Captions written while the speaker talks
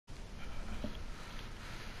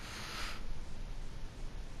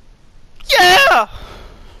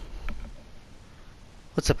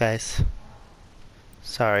What's up, guys?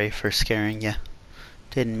 Sorry for scaring you.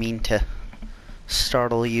 Didn't mean to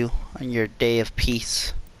startle you on your day of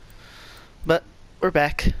peace. But we're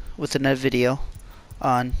back with another video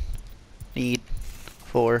on Need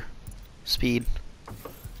for Speed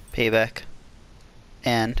Payback.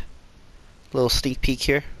 And a little sneak peek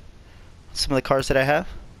here. Some of the cars that I have.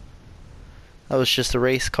 That was just the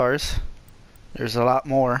race cars. There's a lot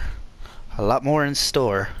more in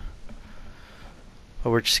store. But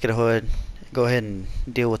we're just gonna go ahead and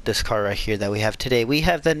deal with this car right here that we have today. We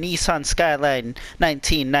have the Nissan Skyline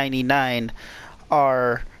 1999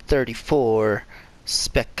 R34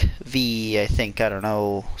 Spec V, I think. I don't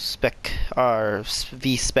know. Spec R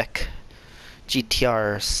V Spec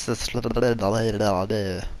GTR.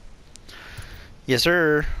 Yes,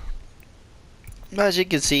 sir. As you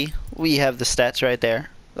can see, we have the stats right there.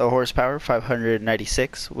 The horsepower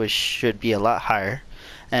 596, which should be a lot higher.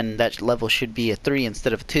 And that level should be a 3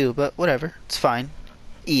 instead of a 2, but whatever, it's fine.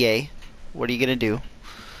 EA, what are you gonna do?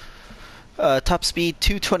 Top speed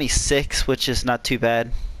 226, which is not too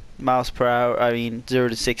bad. Miles per hour, 0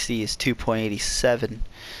 to 60 is 2.87.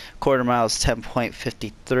 Quarter miles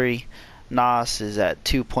 10.53. NOS is at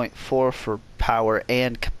 2.4 for power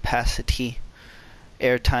and capacity.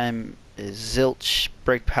 Airtime is zilch.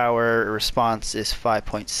 Brake power response is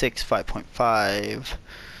 5.6, 5.5.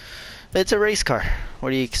 It's a race car. What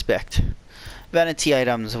do you expect? Vanity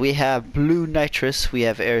items. We have blue nitrous. We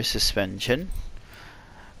have air suspension.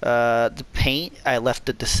 The paint, I left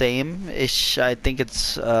it the same. I think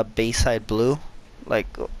it's Bayside blue. Like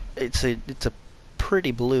it's a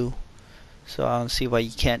pretty blue. So I don't see why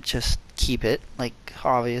you can't just keep it. Like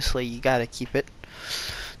obviously you gotta keep it.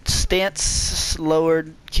 Stance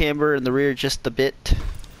lowered, camber in the rear just a bit.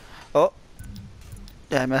 Oh,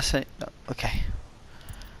 did I mess it? No. Okay.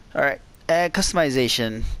 Alright, and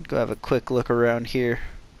customization. Go have a quick look around here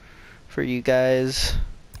for you guys.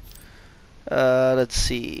 Let's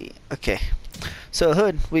see. Okay, so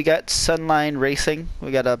hood, we got Sunline Racing.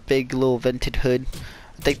 We got a big little vented hood.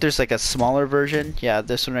 I think there's like a smaller version. Yeah,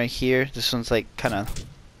 this one right here. This one's like kind of,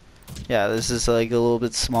 yeah, this is like a little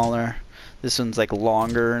bit smaller. This one's like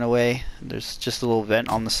longer in a way. There's just a little vent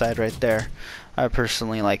on the side right there. I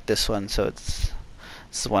personally like this one, so it's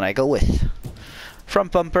the one I go with.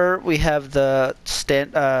 Front bumper, we have the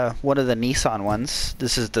one of the Nissan ones.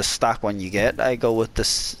 This is the stock one you get. I go with the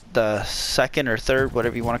second or third,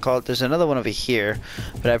 whatever you want to call it. There's another one over here,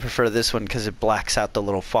 but I prefer this one because it blacks out the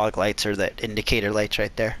little fog lights or that indicator lights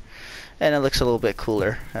right there. And it looks a little bit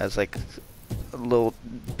cooler. It has like little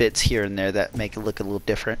bits here and there that make it look a little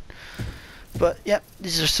different. But yeah,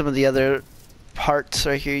 these are some of the other parts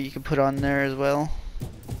right here you can put on there as well.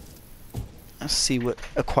 Let's see what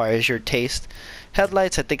acquires your taste.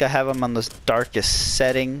 Headlights, I think I have them on the darkest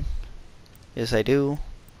setting. Yes, I do.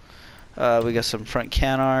 We got some front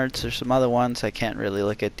canards. There's some other ones. I can't really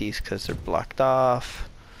look at these because they're blocked off.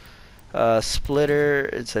 Splitter,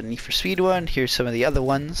 it's a Need for Speed one. Here's some of the other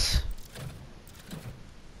ones.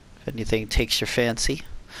 If anything takes your fancy.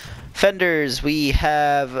 Fenders, we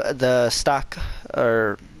have the stock,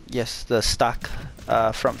 the stock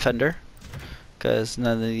front fender. Because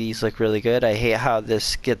none of these look really good. I hate how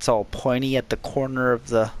this gets all pointy at the corner of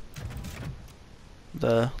the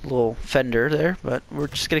little fender there, but we're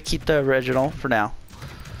just gonna keep the original for now,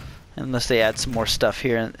 unless they add some more stuff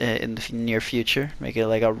here in the near future. Make it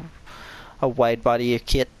like a wide body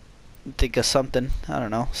kit. Think of something. I don't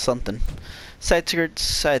know, something. Side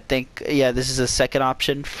skirts, I think, yeah, this is a second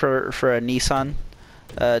option for a Nissan.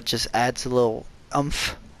 Just adds a little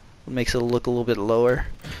oomph. Makes it look a little bit lower.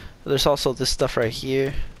 There's also this stuff right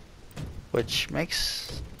here, which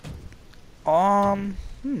makes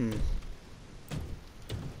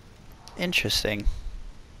interesting.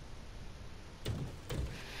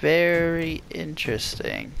 Very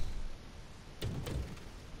interesting.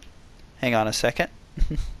 Hang on a second.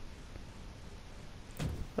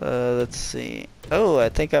 Let's see. Oh, I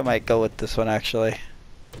think I might go with this one actually.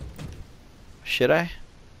 Should I?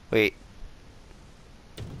 Wait.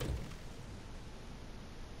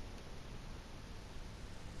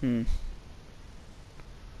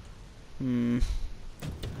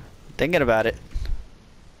 Thinking about it.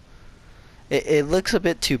 It looks a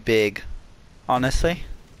bit too big, honestly.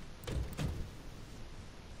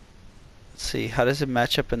 Let's see, how does it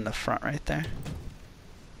match up in the front right there?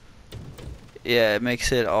 Yeah, it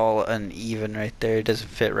makes it all uneven right there. It doesn't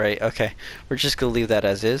fit right. Okay, we're just gonna leave that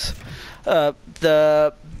as is.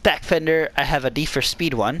 The back fender, I have a Need for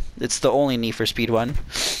Speed one. It's the only Need for Speed one.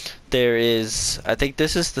 There is, I think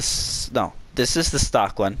this is the, no, this is the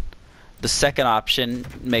stock one. The second option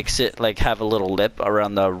makes it like have a little lip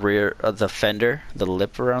around the rear of the fender, the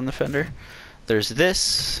lip around the fender. There's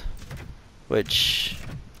this, which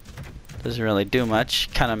doesn't really do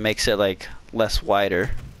much. Kind of makes it like less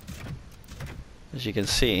wider, as you can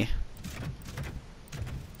see.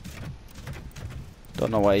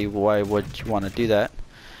 Don't know why would you want to do that.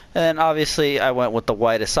 And then obviously I went with the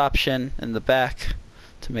widest option in the back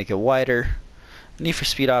to make it wider. Need for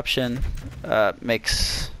Speed option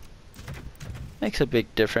makes a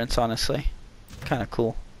big difference, honestly. Kind of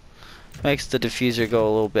cool. Makes the diffuser go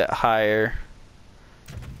a little bit higher,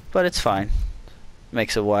 but it's fine.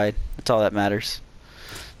 Makes it wide. That's all that matters.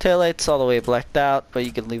 Taillights all the way blacked out, but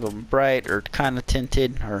you can leave them bright or kind of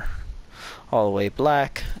tinted or all the way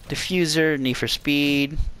black. Diffuser, Need for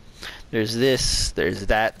Speed. There's this, there's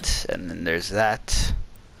that, and then there's that.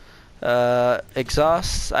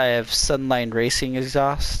 Exhaust, I have Sunline Racing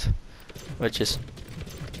exhaust, which is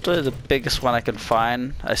the biggest one I can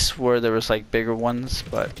find. I swore there was like bigger ones,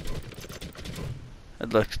 but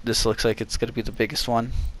this looks like it's gonna be the biggest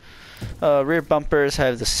one. Rear bumpers, I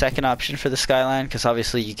have the second option for the Skyline, because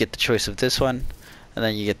obviously you get the choice of this one, and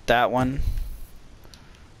then you get that one.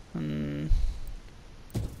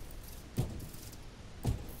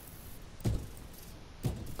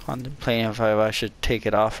 Contemplating if I should take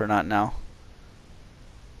it off or not now.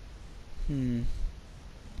 Let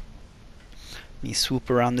me swoop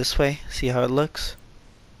around this way, see how it looks.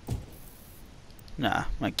 Nah,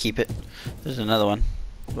 might keep it. There's another one,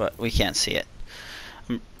 but we can't see it.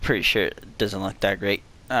 I'm pretty sure it doesn't look that great.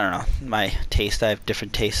 I don't know, my taste, I have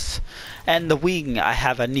different tastes. And the wing, I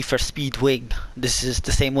have a Need for Speed wing. This is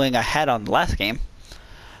the same wing I had on the last game.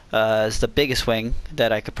 It's the biggest wing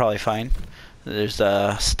that I could probably find. There's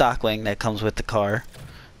a stock wing that comes with the car.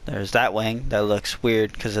 There's that wing that looks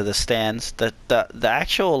weird because of the stands. The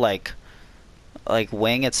actual like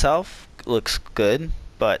wing itself looks good,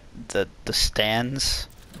 but the stands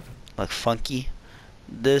look funky.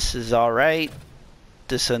 This is alright.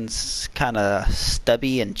 This one's kind of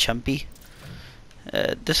stubby and chumpy.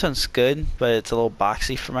 This one's good, but it's a little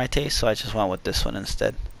boxy for my taste, so I just went with this one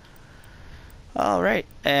instead. Alright,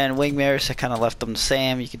 and wing mirrors, I kind of left them the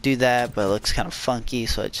same. You could do that, but it looks kind of funky,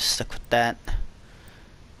 so I just stuck with that.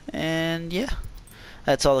 And yeah,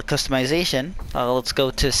 that's all the customization. Let's go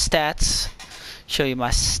to stats. Show you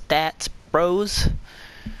my stats, bros.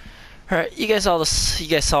 Alright, you guys saw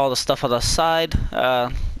the stuff on the side.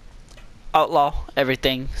 Outlaw,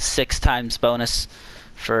 everything, 6 times bonus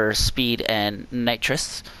for speed and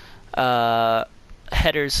nitrous.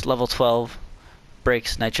 Headers, level 12.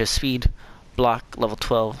 Brakes, nitrous, speed. Block, level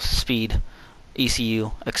 12, speed.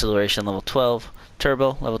 ECU, acceleration, level 12.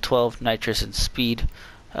 Turbo, level 12, nitrous and speed.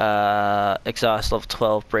 Exhaust, level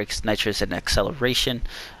 12, brakes, nitrous and acceleration.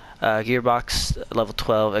 Gearbox, level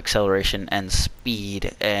 12, acceleration and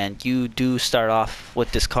speed. And you do start off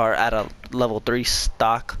with this car at a level 3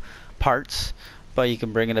 stock parts, but you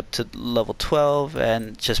can bring it up to level 12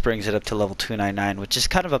 and just brings it up to level 299, which is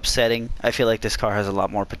kind of upsetting. I feel like this car has a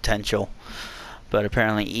lot more potential, but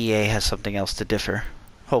apparently EA has something else to differ.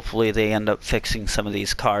 Hopefully they end up fixing some of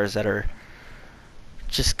these cars that are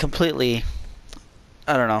just completely,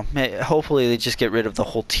 I don't know, hopefully they just get rid of the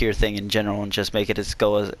whole tier thing in general and just make it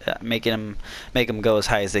make them go as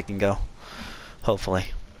high as they can go, hopefully.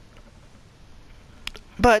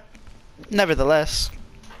 But nevertheless,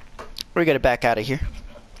 we're gonna back out of here.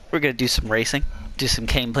 We're gonna do some racing, do some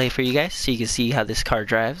gameplay for you guys so you can see how this car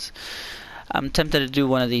drives. I'm tempted to do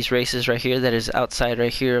one of these races right here that is outside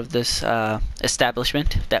right here of this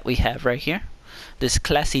establishment that we have right here. This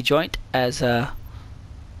classy joint, as a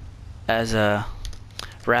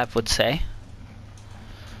rap would say.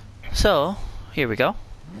 So, here we go.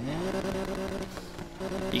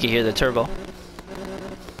 You can hear the turbo.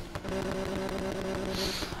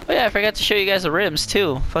 Oh yeah, I forgot to show you guys the rims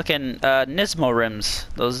too. Fucking Nismo rims.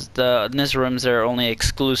 The Nismo rims are only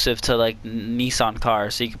exclusive to like Nissan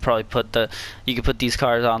cars. So you could probably put these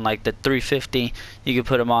cars on like the 350. You could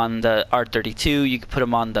put them on the R32. You could put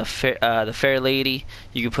them on the Fair Lady.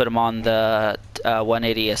 You could put them on the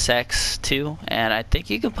 180 SX too. And I think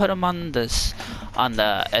you could put them on the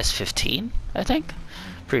S15. I think.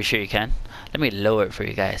 Pretty sure you can. Let me lower it for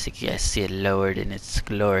you guys so you guys see it lowered in its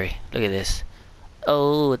glory. Look at this.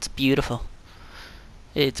 Oh, it's beautiful.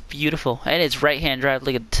 It's beautiful. And it's right-hand drive.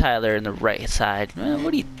 Look at Tyler on the right side. Man,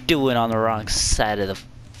 what are you doing on the wrong side of the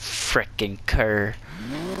frickin' curve?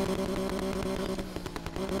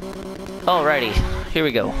 Alrighty, here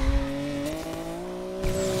we go.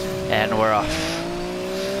 And we're off.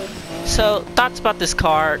 So, thoughts about this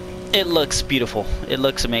car. It looks beautiful. It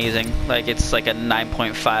looks amazing. Like, it's like a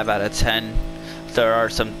 9.5 out of 10 there are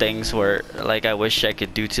some things where like I wish I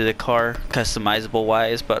could do to the car customizable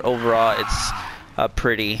wise, but overall it's a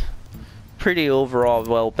pretty overall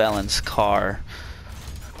well balanced car.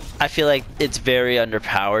 I feel like it's very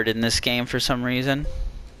underpowered in this game for some reason,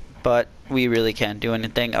 but we really can't do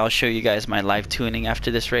anything. I'll show you guys my live tuning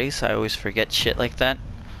after this race. I always forget shit like that.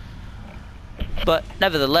 But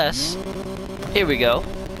nevertheless, here we go.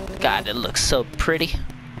 God, it looks so pretty.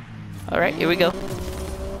 Alright, here we go.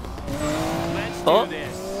 Oh.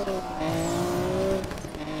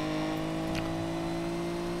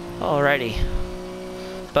 Alrighty.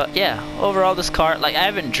 But yeah, overall this car, like I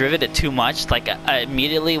haven't driven it too much. Like I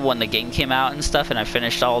immediately when the game came out and stuff and I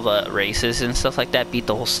finished all the races and stuff like that, beat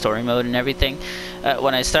the whole story mode and everything,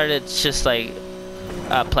 when I started just like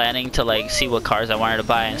planning to like see what cars I wanted to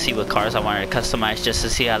buy and see what cars I wanted to customize just to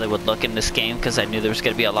see how they would look in this game, because I knew there was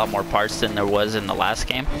going to be a lot more parts than there was in the last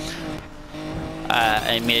game,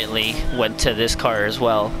 I immediately went to this car as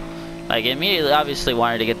well. Like immediately obviously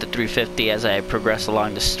wanted to get the 350 as I progressed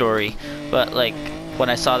along the story, but like when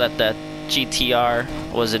I saw that the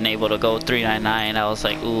GTR wasn't able to go 399, I was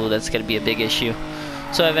like, ooh, that's gonna be a big issue.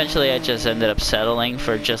 So eventually I just ended up settling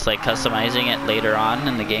for just like customizing it later on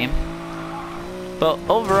in the game. But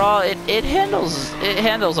overall it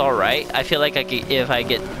handles alright. I feel like if I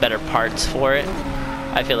get better parts for it,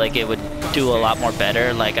 I feel like it would do a lot more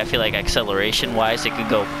better. Like I feel like acceleration wise it could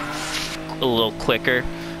go a little quicker.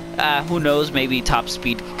 Who knows, maybe top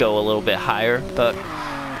speed could go a little bit higher, but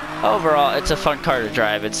overall, it's a fun car to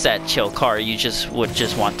drive. It's that chill car you would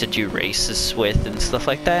just want to do races with and stuff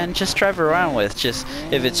like that, and just drive around with. Just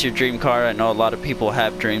if it's your dream car, I know a lot of people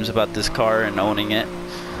have dreams about this car and owning it,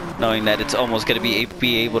 knowing that it's almost going to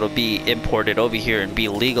be able to be imported over here and be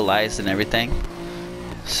legalized and everything.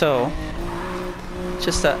 So,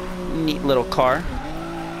 just a neat little car.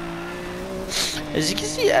 As you can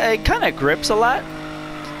see, it kind of grips a lot.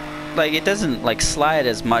 Like it doesn't like slide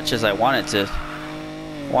as much as I want it to.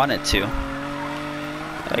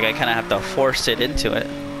 Like I kind of have to force it into it,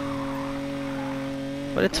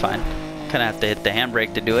 but it's fine. Kind of have to hit the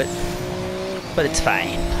handbrake to do it, but it's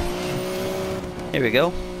fine. Here we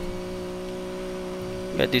go.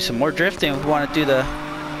 Gotta do some more drifting if we want to do the.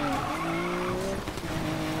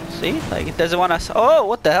 See, like it doesn't want us. Oh,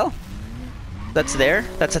 what the hell? That's there.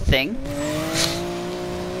 That's a thing.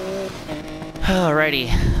 Alrighty.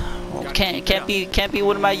 Well, can't be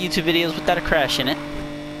one of my YouTube videos without a crash in it.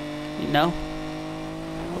 You know?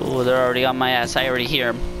 Oh, they're already on my ass. I already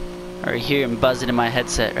hear them. I already hear them buzzing in my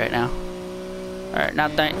headset right now. Alright, now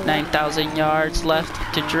 9,000 yards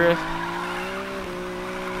left to drift.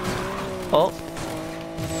 Oh.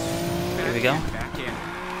 Here we go.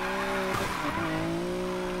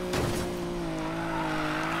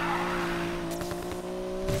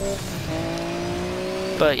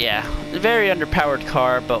 But yeah, very underpowered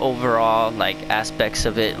car, but overall, like aspects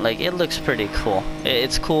of it, like it looks pretty cool.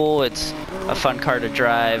 It's cool. It's a fun car to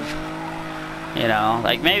drive. You know,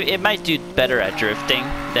 like maybe it might do better at drifting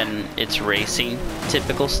than its racing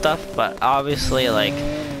typical stuff, but obviously, like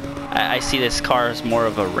I see this car as more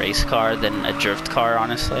of a race car than a drift car,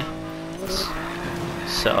 honestly.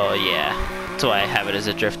 So yeah, that's why I have it as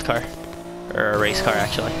a drift car, or a race car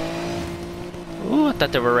actually. Ooh, I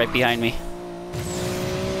thought they were right behind me.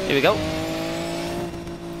 Here we go.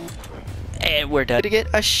 And we're done to get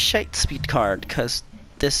a shite speed card, because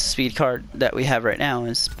this speed card that we have right now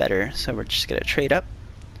is better. So we're just gonna trade up,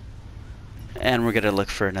 and we're gonna look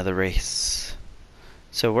for another race.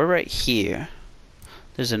 So we're right here.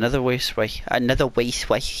 There's another race right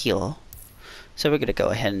here. So we're gonna go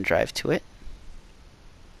ahead and drive to it.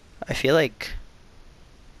 I feel like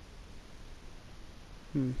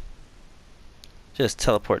just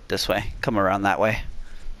teleport this way, come around that way.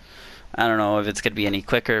 I don't know if it's gonna be any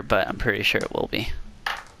quicker, but I'm pretty sure it will be.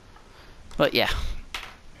 But yeah.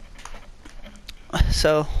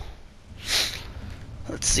 So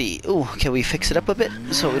let's see. Ooh, can we fix it up a bit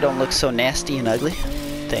so we don't look so nasty and ugly?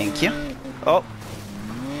 Thank you. Oh,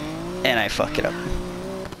 and I fuck it up.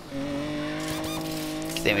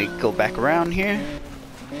 Then we go back around here.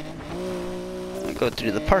 We go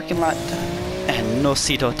through the parking lot and no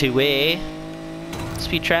sito to way.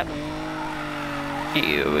 Speed trap.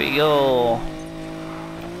 Here we go.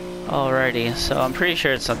 Alrighty, so I'm pretty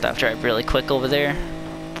sure it's not that drive really quick over there.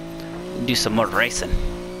 Do some more racing.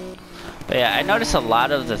 But yeah, I noticed a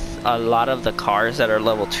lot of the cars that are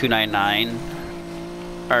level 299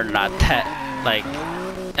 are not that like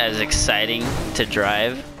as exciting to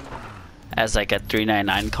drive as like a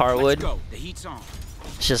 399 car would. The heat's on.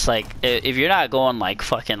 It's just like if you're not going like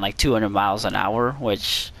fucking like 200 miles an hour,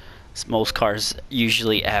 which most cars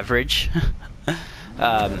usually average.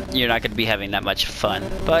 you're not going to be having that much fun.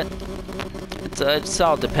 But it's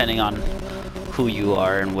all depending on who you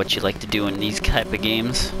are and what you like to do in these type of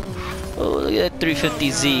games. Oh, look at that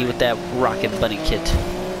 350Z with that rocket bunny kit.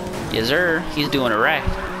 Yes, sir. He's doing it right.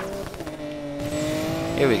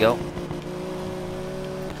 Here we go.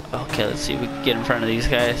 Okay, let's see if we can get in front of these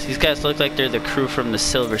guys. These guys look like they're the crew from the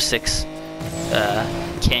Silver Six,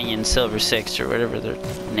 Canyon Silver Six, or whatever their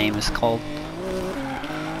name is called.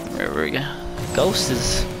 There we go. Ghost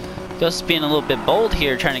is being a little bit bold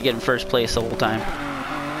here, trying to get in first place the whole time.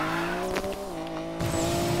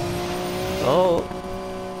 Oh.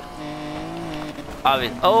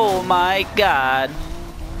 Oh my God.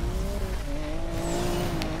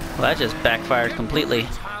 Well, that just backfired completely.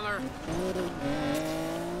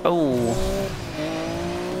 Oh.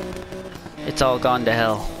 It's all gone to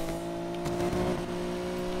hell.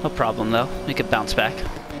 No problem though. We could bounce back.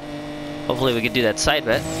 Hopefully we could do that side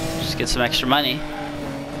bet. Just get some extra money.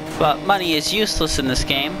 But money is useless in this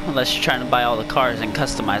game unless you're trying to buy all the cars and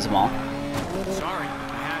customize them all. Sorry, I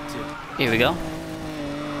had to. Here we go.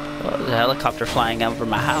 Oh, there's a helicopter flying over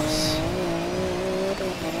my house.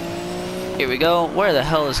 Here we go. Where the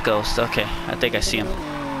hell is Ghost? Okay, I think I see him.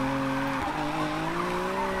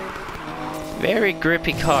 Very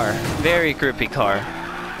grippy car. Very grippy car.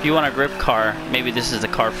 If you want a grip car, maybe this is the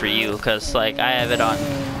car for you, because like I have it on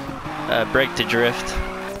brake to drift,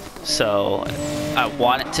 so I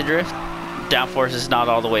want it to drift. Downforce is not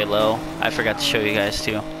all the way low. I forgot to show you guys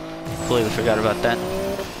too. Completely forgot about that.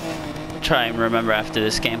 Try and remember after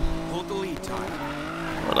this game. Hold the lead,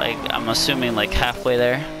 Tyler. We're like, I'm assuming like halfway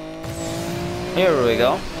there. Here we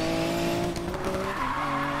go.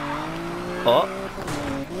 Oh.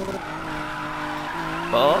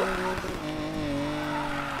 Oh.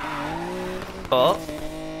 Oh.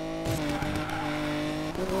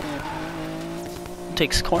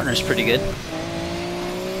 Takes corners pretty good.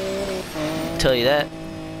 Tell you that.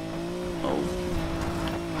 Oh.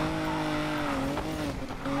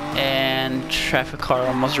 And traffic car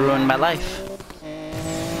almost ruined my life.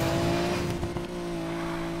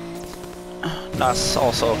 That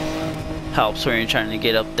also helps when you're trying to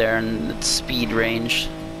get up there in the speed range.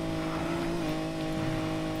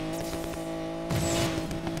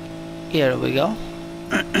 Here we go.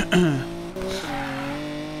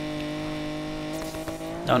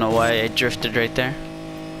 Don't know why I drifted right there.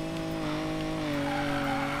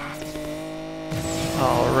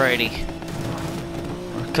 Alrighty.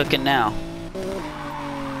 We're cooking now.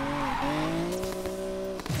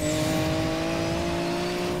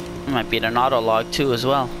 Might be an auto log too as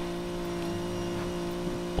well.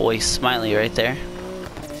 Boy Smiley right there.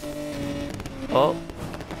 Oh,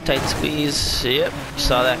 tight squeeze. Yep,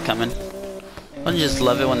 saw that coming. I just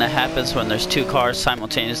love it when that happens, when there's two cars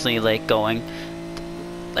simultaneously like going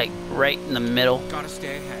like right in the middle. Gotta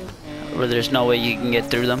stay ahead. Where there's no way you can get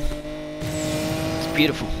through them. It's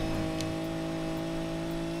beautiful.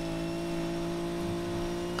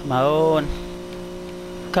 Come on.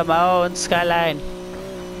 Come on, Skyline.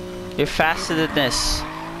 You're faster than this.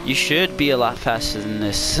 You should be a lot faster than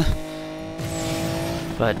this.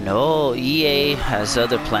 But no, EA has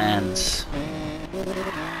other plans.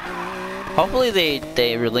 Hopefully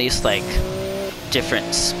they release like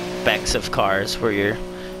different specs of cars where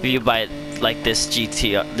if you buy like this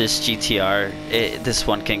GTR, this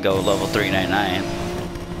one can go level 399.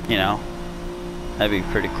 You know, that'd be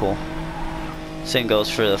pretty cool. Same goes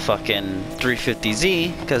for the fucking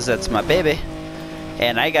 350Z, because that's my baby.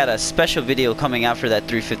 And I got a special video coming out for that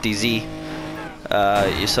 350Z.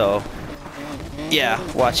 So yeah,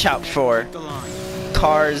 watch out for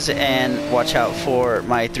cars and watch out for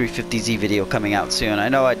my 350Z video coming out soon. I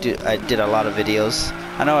know I did a lot of videos.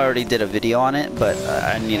 I know I already did a video on it, but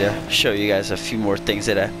I need to show you guys a few more things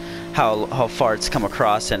that how far it's come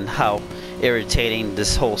across and how irritating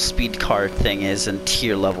this whole speed car thing is and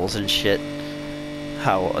tier levels and shit.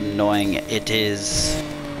 How annoying it is.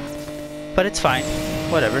 But it's fine.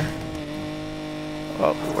 Whatever.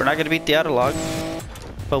 Well, we're not gonna beat the auto log,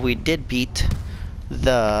 but we did beat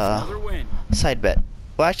the side bet.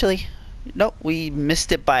 Well, actually, no, we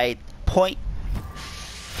missed it by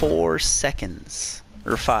 0.4 seconds.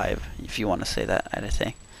 Or 5, if you want to say that, I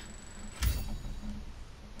think.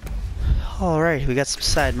 Alright, we got some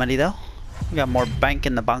side money though. We got more bank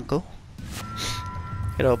in the banco.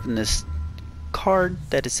 Gotta open this card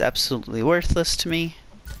that is absolutely worthless to me.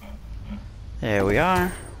 There we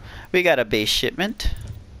are. We got a base shipment.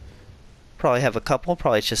 Probably have a couple.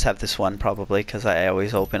 Probably just have this one, probably, because I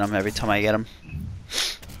always open them every time I get them.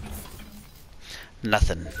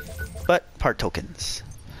 Nothing but part tokens.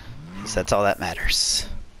 Because that's all that matters.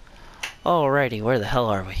 Alrighty, where the hell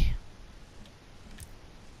are we?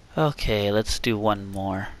 Okay, let's do one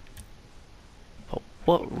more. But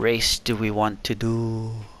what race do we want to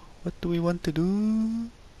do? What do we want to do?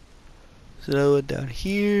 Slow it down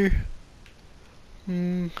here.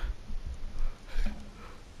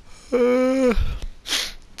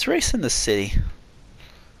 Let's race in the city.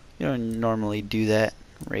 You don't normally do that,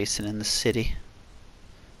 racing in the city.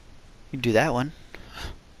 You do that one.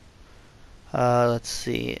 Let's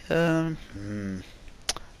see. Not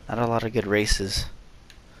a lot of good races.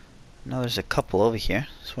 No, there's a couple over here.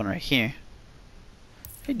 This one right here.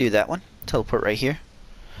 You do that one. Teleport right here.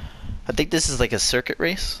 I think this is like a circuit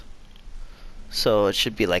race, so it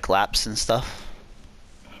should be like laps and stuff.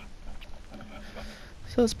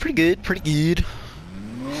 So it's pretty good, pretty good.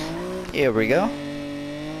 Here we go.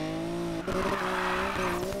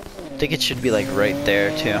 I think it should be like right there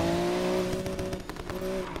too.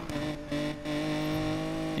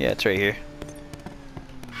 Yeah, it's right here.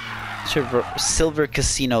 Silver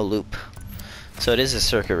Casino Loop. So it is a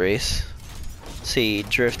circuit race. See,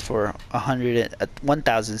 drift for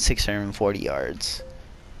 1,640 yards.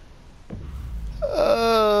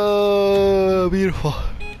 Oh, beautiful.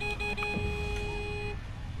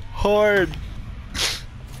 Hard.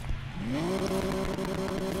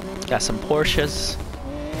 Got some Porsches.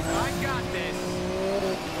 I got this.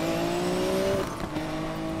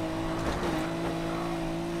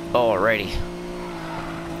 Alrighty.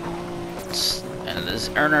 And let's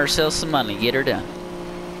earn ourselves some money. Get her done.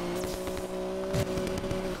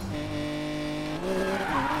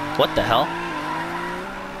 What the hell?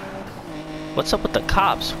 What's up with the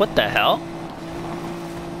cops? What the hell?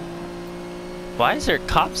 Why is there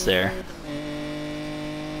cops there?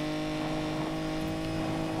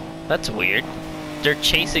 That's weird. They're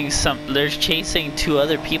chasing two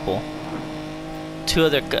other people.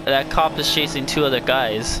 That cop is chasing two other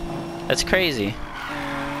guys. That's crazy.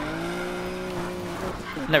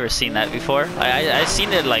 Never seen that before. I've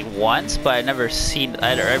seen it like once, but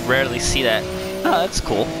I rarely see that. Oh, that's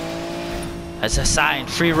cool. That's a sign.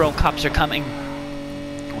 Free roam cops are coming.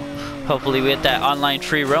 Hopefully we get that online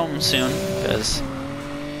free roam soon, because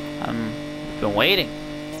I've been waiting.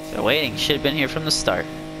 Should have been here from the start.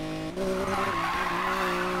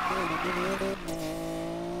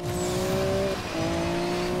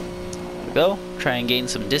 There we go. Try and gain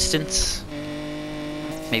some distance.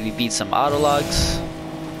 Maybe beat some autologs.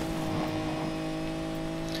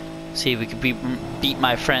 See if we can beat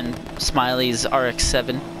my friend Smiley's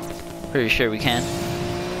RX-7. Pretty sure we can.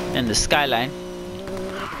 And the Skyline.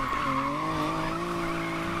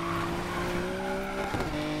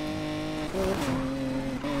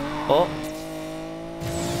 Oh.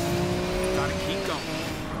 Gotta keep going.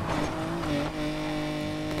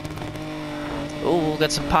 Oh,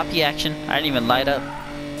 got some poppy action. I didn't even light up.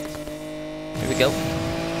 Here we go.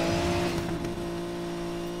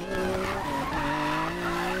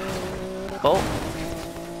 Oh.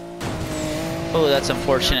 Oh, that's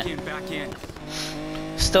unfortunate. Back in.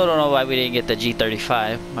 Still don't know why we didn't get the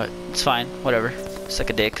G35, but it's fine. Whatever. Suck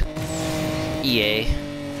a dick. EA.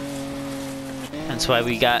 That's why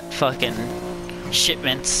we got fucking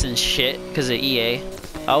shipments and shit, because of EA.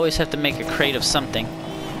 I always have to make a crate of something.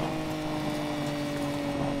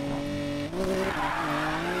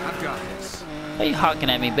 I've got this. Why are you hawking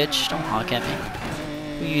at me, bitch? Don't hawk at me.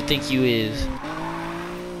 Who you think you is?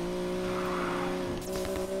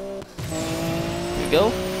 Here we go.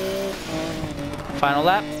 Final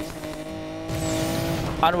lap.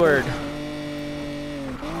 Onward.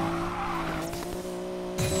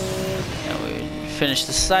 Now we finish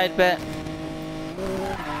the side bet.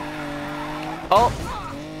 Oh!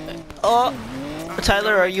 Oh!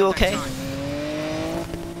 Tyler, are you okay?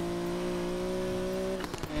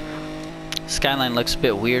 Skyline looks a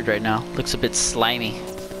bit weird right now. Looks a bit slimy.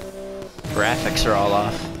 Graphics are all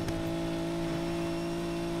off.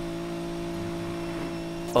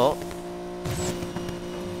 Oh.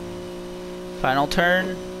 Final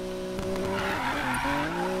turn.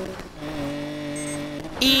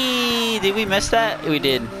 Eee! Did we miss that? We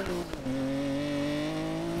did.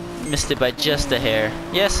 Missed it by just a hair.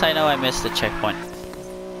 Yes, I know I missed the checkpoint.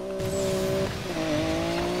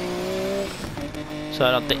 So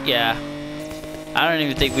I don't think, yeah. I don't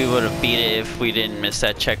even think we would have beat it if we didn't miss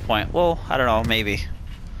that checkpoint. Well, I don't know, maybe.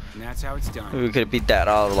 And that's how it's done. We could have beat that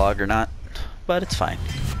autolog or not. But it's fine.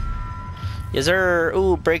 Is there,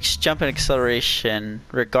 ooh, brakes, jump, and acceleration,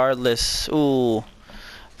 regardless, ooh.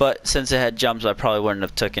 But since it had jumps, I probably wouldn't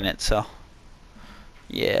have taken it, so.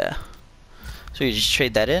 Yeah. So you just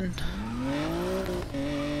trade that in.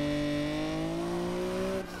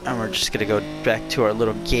 And we're just gonna go back to our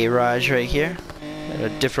little garage right here. A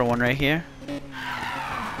different one right here.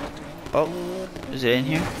 Oh, is it in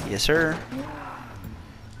here? Yes, sir.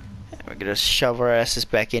 And we're gonna shove our asses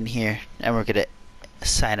back in here, and we're gonna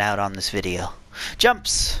sign out on this video.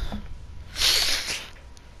 Jumps!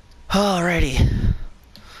 Alrighty.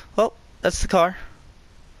 Well, that's the car.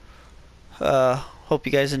 Hope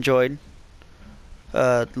you guys enjoyed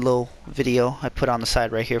little video I put on the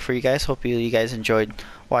side right here for you guys. Hope you guys enjoyed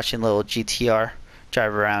watching little GTR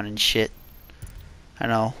drive around and shit. I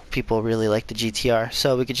know people really like the GTR,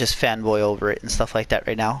 so we could just fanboy over it and stuff like that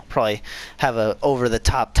right now. Probably have a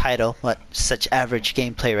over-the-top title, but such average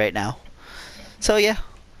gameplay right now. So yeah,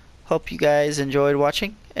 hope you guys enjoyed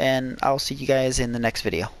watching, and I'll see you guys in the next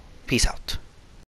video. Peace out.